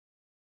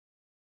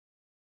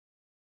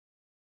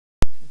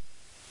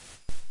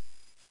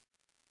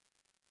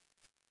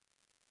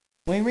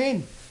What do you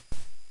mean?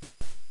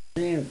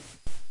 Damn.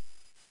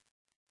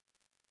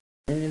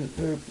 I need to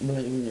poop,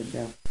 believe in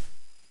yourself.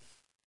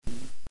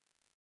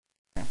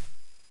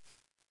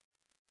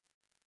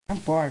 I'm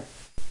bored.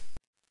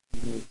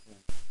 Want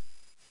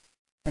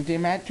to do a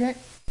mad trick?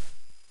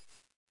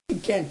 You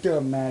can't do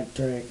a mad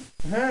trick.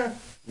 Huh?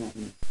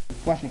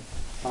 Watch me.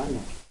 Fine.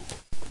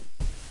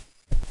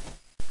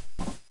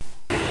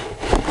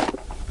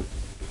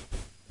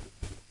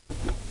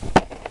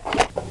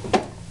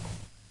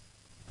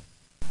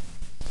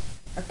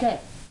 Okay.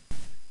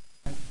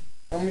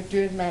 I'm gonna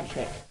do his mad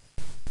trick.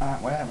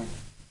 Whatever.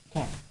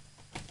 Okay.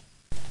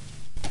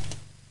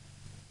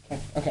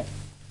 Okay.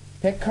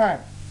 Pick card.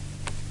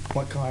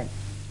 What card?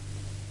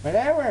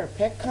 Whatever.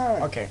 Pick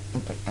card. Okay.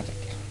 I'll take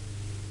it.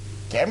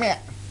 Give me it.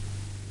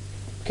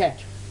 Okay.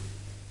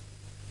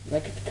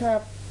 Look at the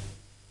cup.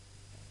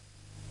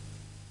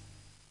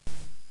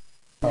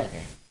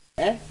 Okay.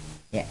 Eh?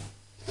 Yeah.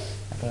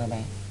 I put it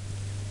back.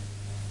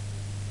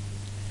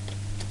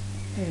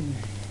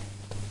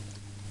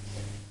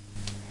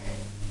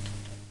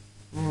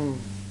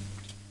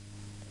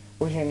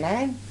 Was it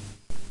 9?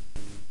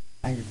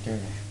 I just do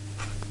that.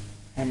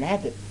 I'm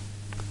at it.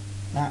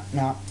 No,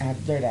 I have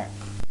to do that.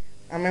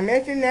 I'm a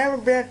mission never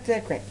been a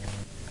secret.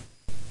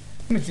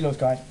 Let me see those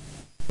cards.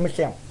 Let me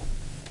see them.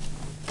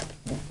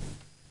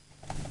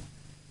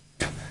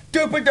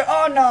 Dude, but they're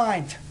all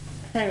nines!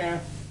 I know.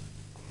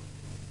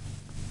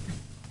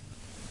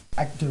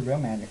 I can do real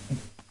magic.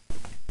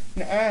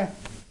 Nuh-uh.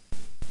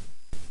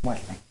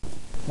 Watch me.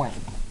 Watch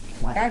me.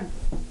 Watch me. God.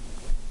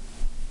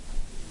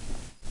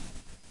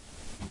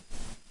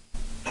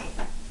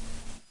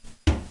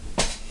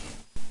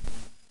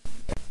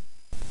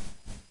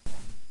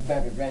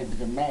 Better be ready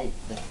to make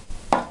this.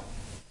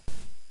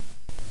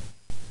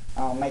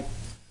 I'll make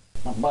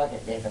my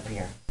bucket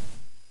disappear.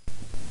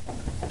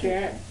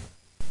 Yeah.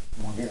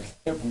 I'm gonna get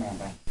a Superman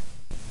thing.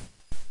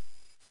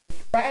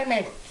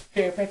 Spider-Man,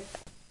 stupid.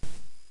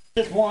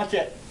 Just watch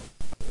it.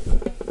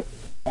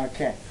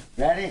 Okay,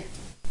 ready?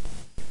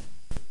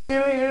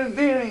 And I'm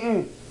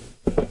being.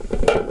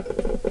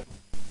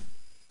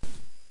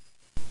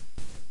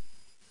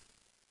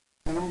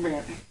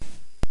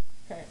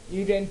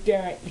 You didn't do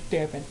it, you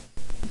stupid.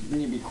 You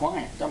need to be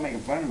quiet. Don't make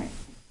fun of me.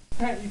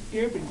 You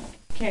stupid.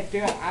 Can't do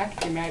it. I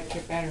can do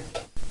magic better.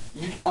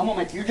 I'm gonna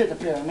make you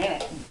disappear in a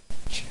minute.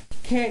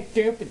 Can't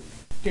do it,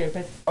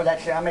 stupid. Oh,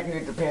 that's it. I'm making you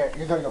disappear.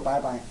 You're gonna go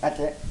bye-bye. That's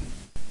it.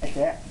 That's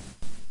it.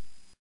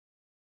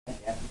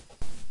 That's it.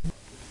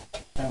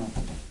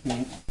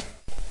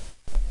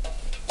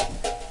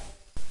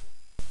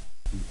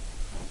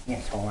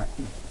 Yes, hold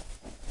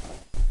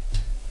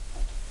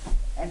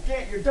That's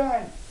it. You're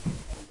done.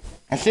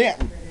 That's it.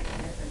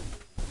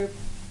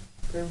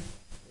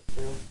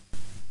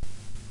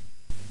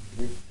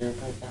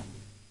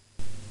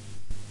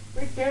 What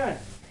are you doing?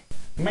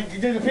 Make you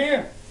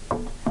disappear.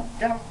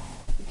 Get him.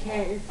 You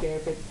can't, you're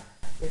stupid.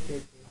 You're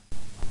stupid.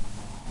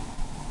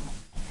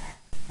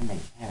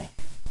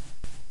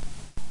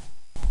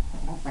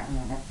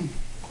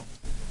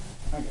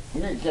 Okay, you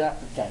need to get up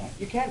for a second.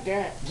 You can't do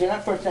it. Get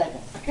up for a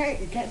second. Okay,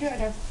 you can't do it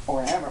now. Or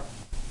whatever.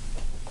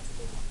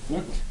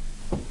 Look,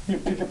 you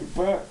pick up your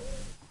butt.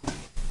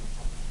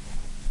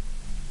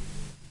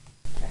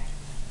 Okay.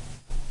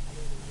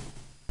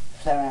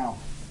 Sit down.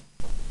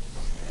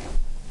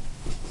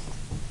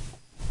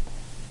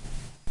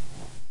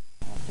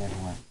 That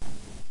didn't work.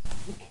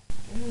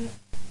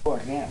 Or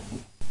again.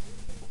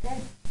 Okay.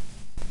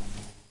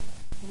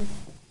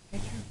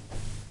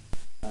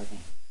 Okay.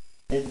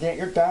 Is that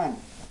you're done?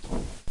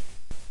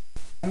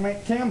 And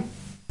make Tim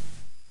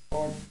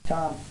or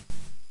Tom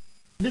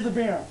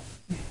disappear.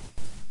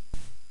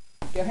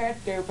 Go ahead,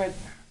 stupid.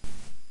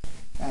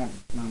 No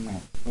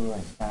man. Ooh,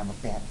 it's time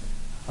of that.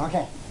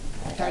 Okay.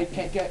 So you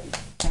can't do it.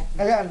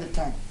 I got it this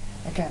time.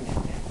 I got it.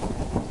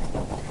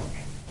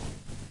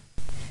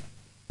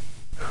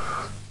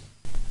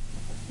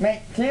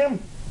 Make Tim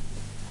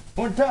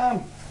or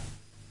Tom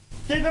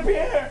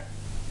disappear.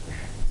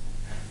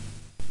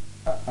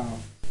 Uh-oh.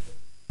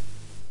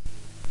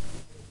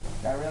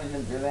 I really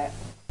didn't do that.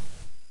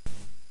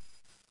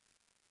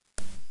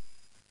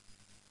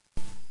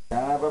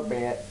 Son of a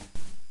bitch.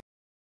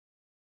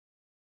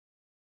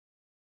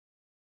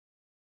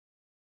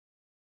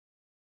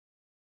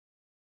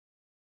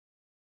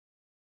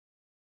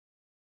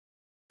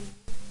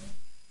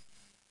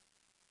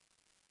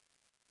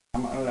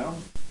 I'm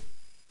alone.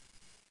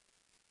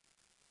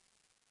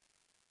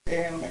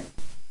 Damn it.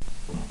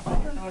 I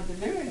don't know what to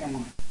do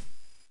anymore.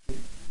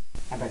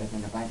 I better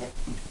send a blanket.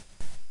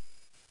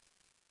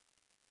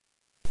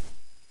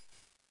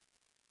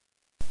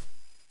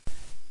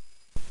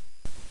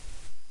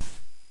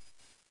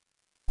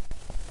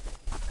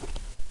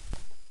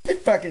 It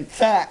fucking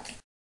sucks.